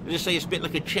there. As I say, it's a bit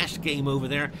like a chess game over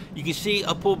there. You can see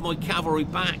I pulled my cavalry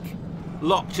back,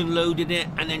 locked and loaded it,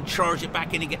 and then charged it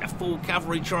back in and get a full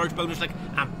cavalry charge bonus, like,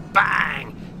 and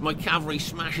bang! My cavalry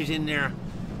smashes in there.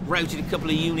 Routed a couple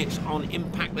of units on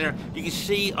impact there. You can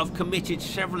see I've committed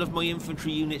several of my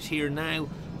infantry units here now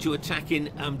to attacking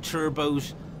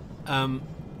Turbo's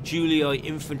Julio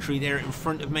infantry there in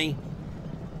front of me.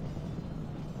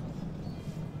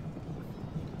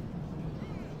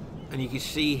 And you can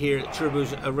see here that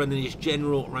Turbo's running his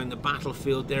general around the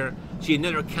battlefield there. See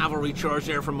another cavalry charge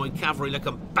there from my cavalry, like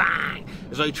a bang,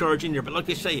 as I charge in there. But like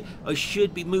I say, I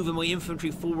should be moving my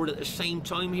infantry forward at the same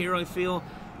time here, I feel.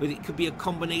 But it could be a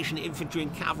combination of infantry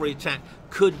and cavalry attack.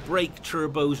 Could break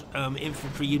Turbo's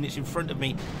infantry units in front of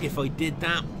me if I did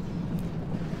that.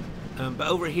 But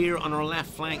over here on our left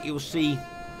flank, you'll see,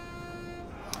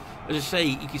 as I say,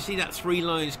 you can see that 3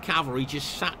 Lions cavalry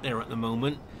just sat there at the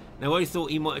moment. Now I thought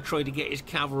he might have tried to get his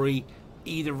cavalry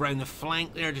either around the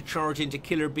flank there to charge into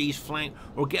Killer B's flank,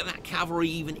 or get that cavalry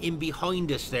even in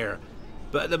behind us there.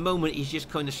 But at the moment he's just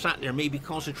kind of sat there, maybe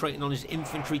concentrating on his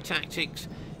infantry tactics.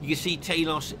 You can see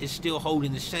Talos is still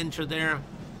holding the centre there.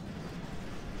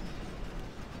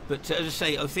 But as I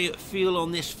say, I feel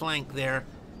on this flank there,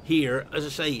 here, as I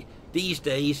say, these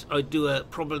days I'd do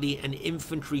probably an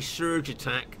infantry surge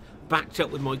attack backed up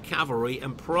with my cavalry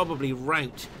and probably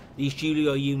rout these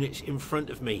Julio units in front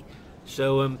of me.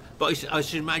 So, but I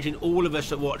should imagine all of us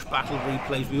that watch battle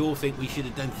replays, we all think we should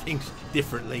have done things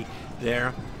differently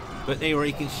there. But there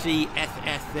you can see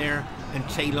FF there and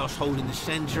Talos holding the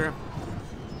centre.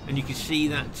 And you can see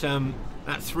that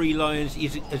that 3 Lions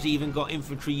has even got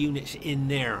infantry units in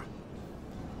there.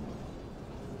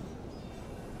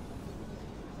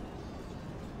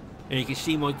 And you can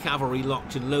see my cavalry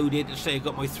locked and loaded. As I say, I've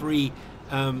got my 3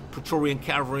 Praetorian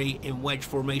cavalry in wedge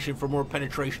formation for more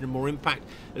penetration and more impact.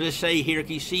 As I say here,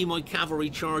 can you see my cavalry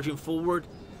charging forward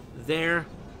there?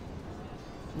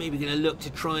 Maybe going to look to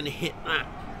try and hit that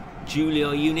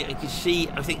Julia unit. I can see,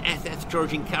 I think FF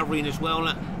charging cavalry in as well,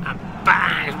 and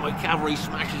bang, as my cavalry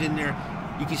smashes in there.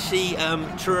 You can see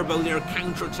Turbo there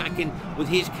counter-attacking with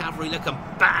his cavalry, look, and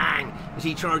bang, as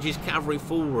he charges cavalry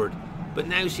forward. But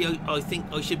now, see, I think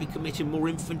I should be committing more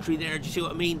infantry there. Do you see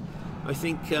what I mean? I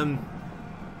think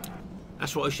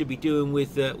that's what I should be doing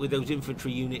with those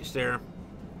infantry units there.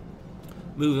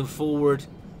 Moving forward,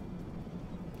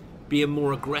 being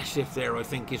more aggressive there, I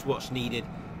think, is what's needed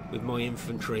with my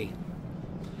infantry.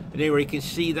 And anyway, you can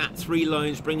see that 3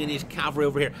 Lions bringing his cavalry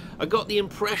over here. I got the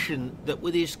impression that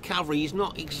with his cavalry, he's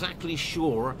not exactly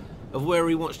sure of where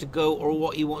he wants to go or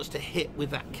what he wants to hit with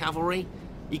that cavalry.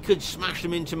 He could smash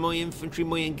them into my infantry,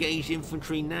 my engaged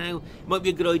infantry now. It might be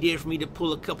a good idea for me to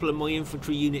pull a couple of my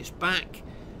infantry units back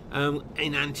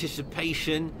in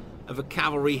anticipation of a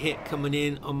cavalry hit coming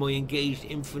in on my engaged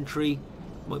infantry.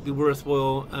 Might be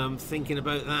worthwhile thinking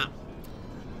about that.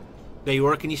 There you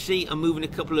are. Can you see I'm moving a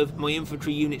couple of my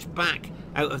infantry units back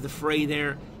out of the fray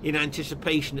there in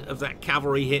anticipation of that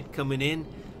cavalry hit coming in.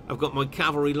 I've got my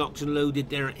cavalry locked and loaded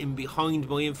there in behind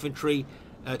my infantry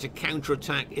to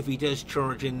counter-attack if he does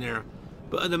charge in there.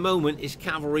 But at the moment, his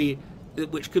cavalry,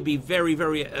 which could be very,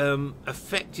 very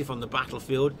effective on the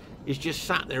battlefield, is just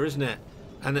sat there, isn't it?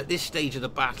 And at this stage of the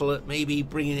battle, maybe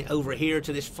bringing it over here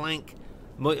to this flank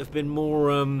might have been more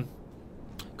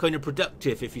kind of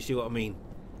productive, if you see what I mean.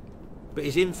 But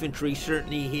his infantry,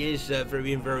 certainly he is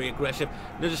very, very aggressive.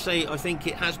 And as I say, I think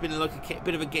it has been like a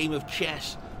bit of a game of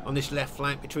chess on this left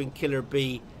flank between Killer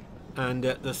B and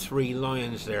the 3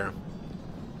 Lions there.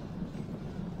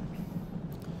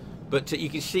 But you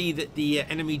can see that the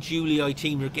enemy Julii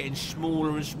team are getting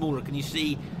smaller and smaller. Can you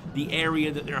see the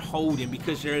area that they're holding,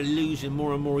 because they're losing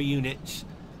more and more units?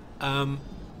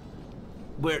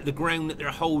 Where the ground that they're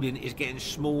holding is getting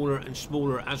smaller and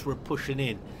smaller as we're pushing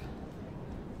in.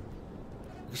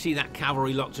 You see that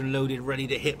cavalry locked and loaded, ready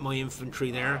to hit my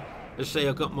infantry there. Let's say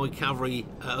I've got my cavalry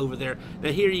over there.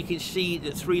 Now here you can see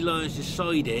that 3 Lions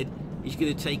decided he's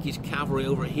going to take his cavalry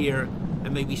over here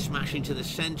and maybe smash into the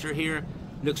centre here.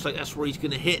 Looks like that's where he's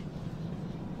going to hit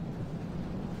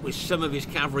with some of his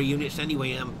cavalry units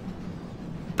anyway.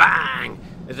 Bang!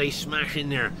 As they smash in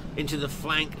there into the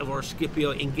flank of our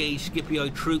Scipii, engaged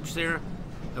Scipii troops there.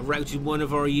 And routed one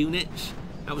of our units.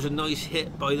 That was a nice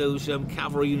hit by those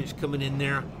cavalry units coming in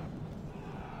there.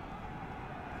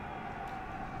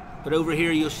 But over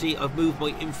here you'll see I've moved my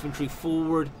infantry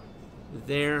forward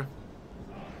there.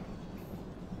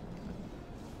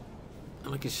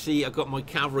 And I can see I've got my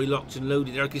cavalry locked and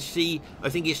loaded there. I can see, I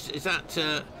think is that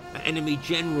an enemy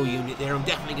general unit there. I'm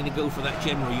definitely going to go for that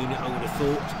general unit, I would have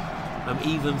thought.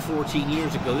 Even 14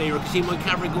 years ago. There you can see my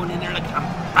cavalry going in there like,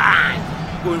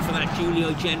 bang! Going for that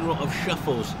Julii general of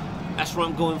Shuffles. That's what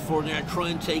I'm going for there. Try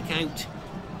and take out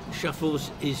Shuffles,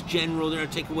 his general there.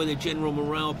 Take away the general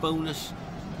morale bonus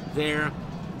there.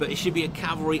 But it should be a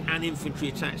cavalry and infantry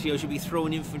attack. So I should be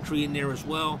throwing infantry in there as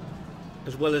well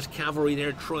as cavalry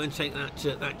there. Try and take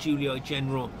that Julii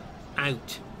general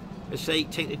out. Let's say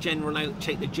take the general out,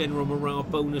 take the general morale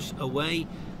bonus away.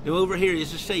 Now over here,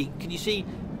 as I say, can you see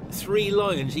 3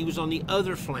 Lions? He was on the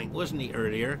other flank, wasn't he,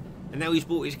 earlier? And now he's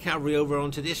brought his cavalry over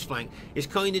onto this flank. It's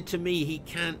kind of, to me, he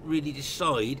can't really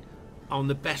decide on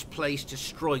the best place to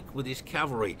strike with his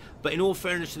cavalry. But in all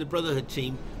fairness to the Brotherhood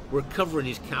team, we're covering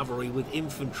his cavalry with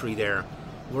infantry there.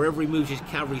 Wherever he moves, his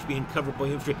cavalry is being covered by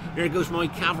infantry. There goes my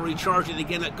cavalry charging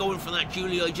again, like going for that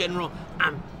Julii general,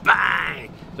 and bang!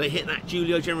 They hit that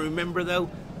Julii general. Remember though,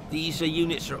 these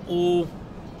units are all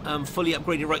fully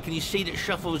upgraded. Right, can you see that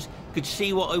Shuffles could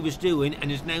see what I was doing and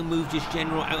has now moved his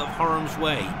general out of harm's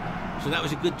way? So that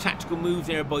was a good tactical move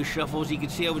there by Shuffles. He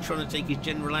could see I was trying to take his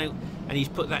general out, and he's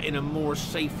put that in a more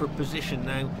safer position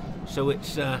now. So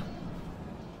it's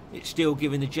still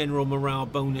giving the general morale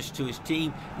bonus to his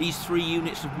team. These 3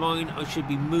 units of mine, I should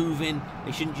be moving.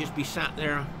 They shouldn't just be sat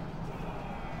there.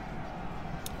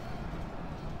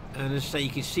 And as I say, you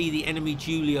can see the enemy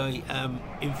Julii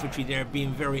infantry there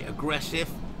being very aggressive.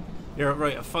 They're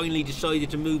right. I finally decided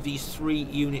to move these 3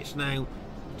 units now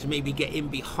to maybe get in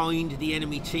behind the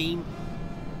enemy team.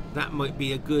 That might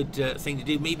be a good thing to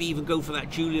do. Maybe even go for that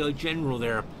Julii general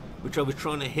there, which I was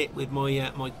trying to hit with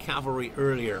my my cavalry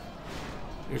earlier.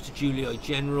 There's the Julii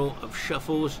general of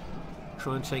Shuffles.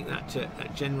 Try and take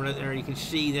that general out there. You can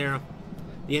see there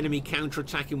the enemy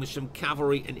counter-attacking with some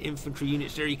cavalry and infantry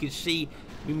units there. You can see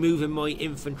me moving my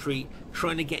infantry,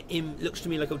 trying to get in. Looks to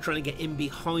me like I'm trying to get in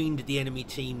behind the enemy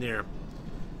team there.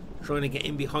 Trying to get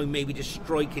in behind, maybe to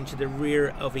strike into the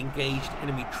rear of engaged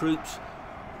enemy troops.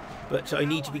 But I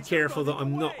need to be careful that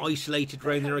I'm not isolated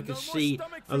around there. I can see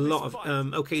a lot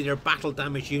of, okay, there are battle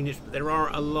damage units, but there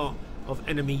are a lot of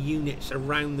enemy units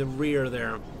around the rear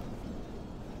there.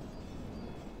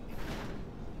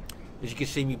 As you can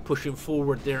see me pushing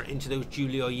forward there into those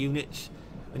Julii units.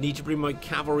 I need to bring my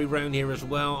cavalry round here as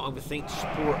well, I would think, to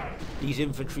support these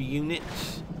infantry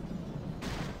units.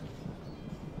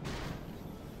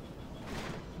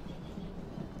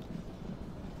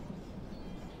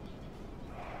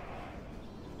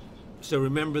 So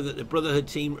remember that the Brotherhood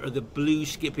team are the blue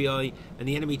Scipii and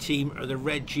the enemy team are the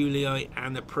red Julii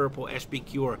and the purple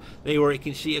SBQR. There you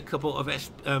can see a couple of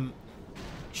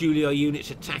Julii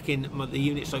units attacking the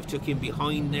units I've took in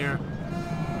behind there.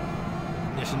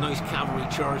 There's a nice cavalry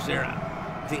charge there.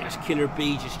 I think that's Killer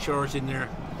B just charged in there.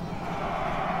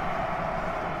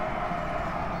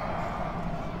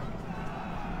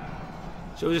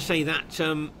 So as I say,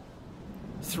 that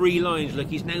 3 lines, look,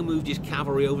 he's now moved his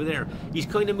cavalry over there. He's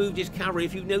kind of moved his cavalry,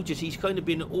 if you've noticed, he's kind of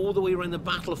been all the way around the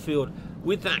battlefield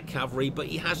with that cavalry, but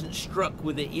he hasn't struck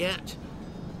with it yet.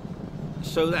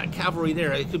 So that cavalry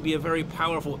there, it could be a very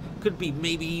powerful, could be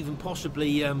maybe even possibly,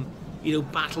 you know,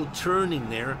 battle turning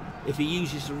there, if he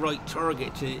uses the right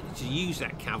target to use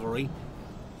that cavalry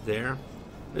there.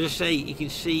 As I say, you can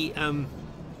see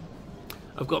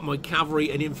I've got my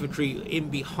cavalry and infantry in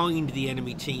behind the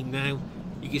enemy team now.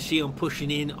 You can see I'm pushing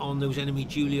in on those enemy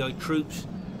Julii troops.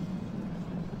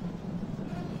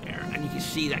 There, and you can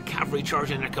see that cavalry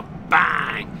charging like a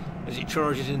bang as it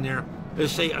charges in there.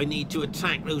 As I say, I need to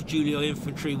attack those Julii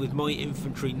infantry with my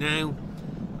infantry now.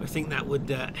 I think that would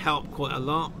help quite a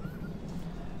lot.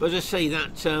 But as I say,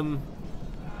 that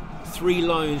 3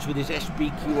 lines with his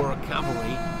SBQR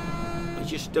cavalry, I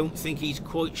just don't think he's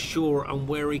quite sure on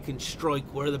where he can strike,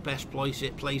 where the best place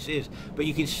is. But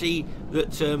you can see that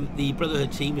the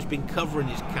Brotherhood team has been covering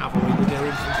his cavalry with their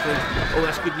infantry. Oh,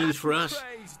 that's good news for us.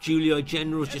 Julii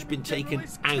general's just been taken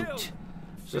out.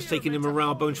 So that's taking the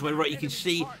morale bones to my right. You can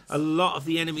see a lot of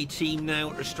the enemy team now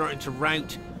are starting to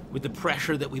rout with the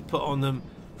pressure that we put on them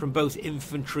from both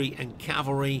infantry and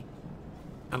cavalry.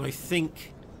 And I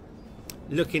think,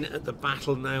 looking at the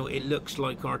battle now, it looks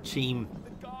like our team,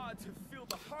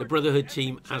 the Brotherhood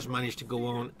team, has managed to go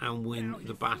on and win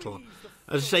the battle.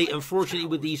 As I say, unfortunately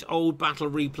with these old battle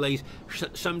replays,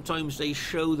 sometimes they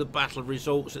show the battle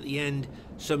results at the end,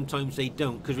 sometimes they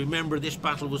don't. Because remember, this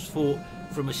battle was fought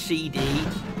from a CD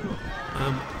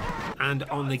and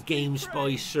on the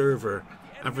GameSpy server.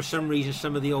 And for some reason,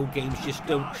 some of the old games just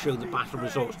don't show the battle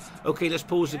results. Okay, let's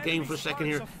pause the game for a second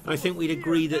here. I think we'd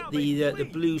agree that the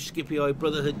blue Scipii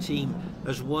Brotherhood team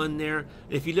has won there. And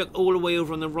if you look all the way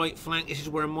over on the right flank, this is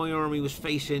where my army was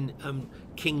facing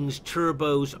King's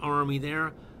Turbo's army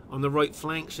there on the right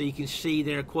flank. So you can see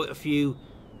there quite a few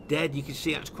dead. You can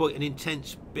see that's quite an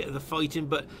intense bit of the fighting.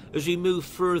 But as we move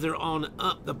further on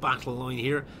up the battle line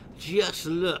here, just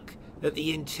look at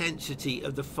the intensity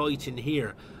of the fighting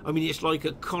here. I mean, it's like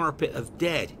a carpet of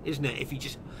dead, isn't it? If you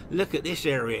just look at this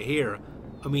area here,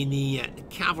 I mean, the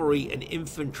cavalry and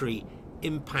infantry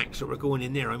impacts that were going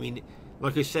in there. I mean,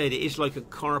 like I said, it is like a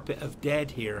carpet of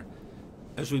dead here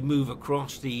as we move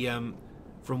across the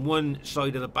from one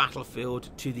side of the battlefield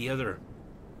to the other.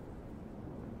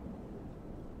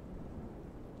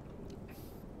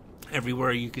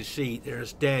 Everywhere you can see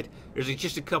there's dead. There's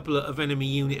just a couple of enemy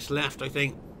units left, I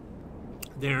think,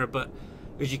 there, but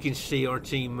as you can see, our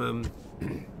team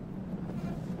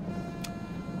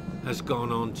has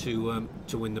gone on to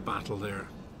win the battle there.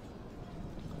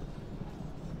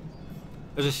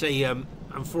 As I say,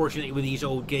 unfortunately with these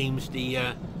old games,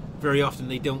 very often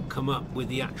they don't come up with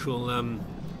the actual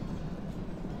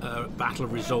battle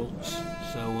results.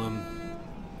 So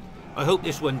I hope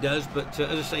this one does, but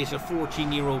as I say, it's a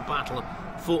 14-year-old battle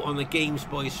fought on the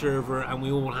GameSpy server, and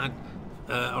we all had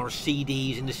our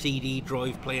CDs in the CD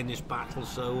drive playing this battle,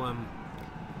 so I'm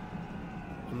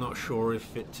not sure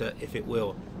if it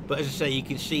will. But as I say, you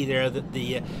can see there that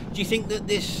the. Do you think that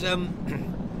this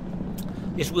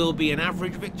this will be an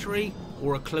average victory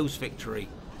or a close victory?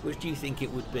 Which do you think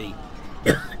it would be?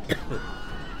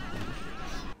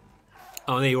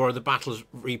 Oh, there you are. The battle's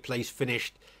replays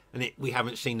finished, and we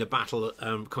haven't seen the battle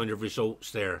kind of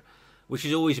results there, which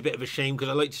is always a bit of a shame, because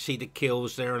I like to see the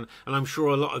kills there, and I'm sure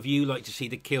a lot of you like to see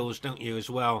the kills, don't you, as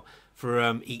well,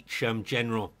 for each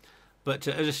general. But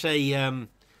as I say,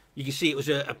 you can see it was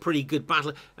a pretty good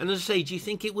battle. And as I say, do you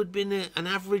think it would have been an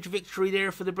average victory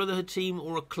there for the Brotherhood team,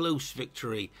 or a close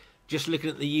victory? Just looking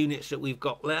at the units that we've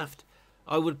got left,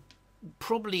 I would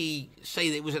probably say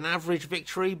that it was an average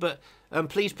victory, but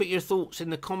please put your thoughts in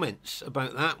the comments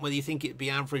about that, whether you think it'd be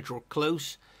average or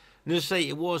close. And as I say,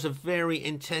 it was a very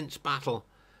intense battle,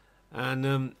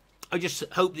 and I just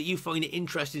hope that you find it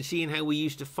interesting seeing how we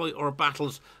used to fight our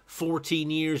battles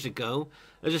 14 years ago.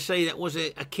 As I say, that was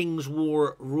a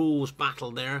K.W.R rules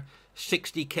battle there,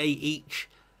 60k each,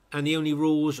 and the only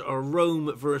rules are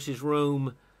Rome versus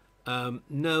Rome,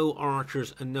 no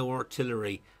archers and no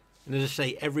artillery. And as I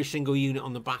say, every single unit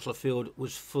on the battlefield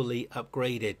was fully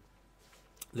upgraded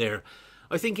there.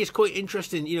 I think it's quite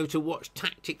interesting, you know, to watch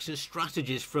tactics and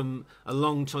strategies from a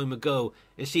long time ago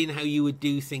and seeing how you would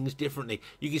do things differently.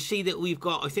 You can see that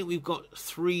I think we've got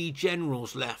 3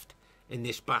 generals left in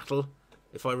this battle,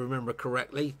 if I remember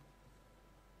correctly.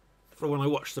 For when I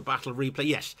watched the battle replay,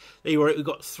 yes, there you are. We've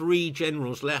got 3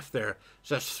 generals left there.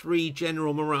 So that's 3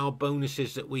 general morale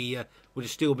bonuses that we would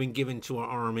have still been given to our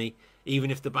army,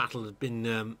 even if the battle had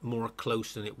been more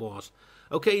close than it was.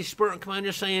 Okay, Spartan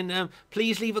Commander saying,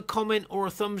 please leave a comment or a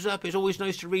thumbs up. It's always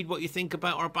nice to read what you think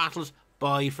about our battles.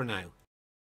 Bye for now.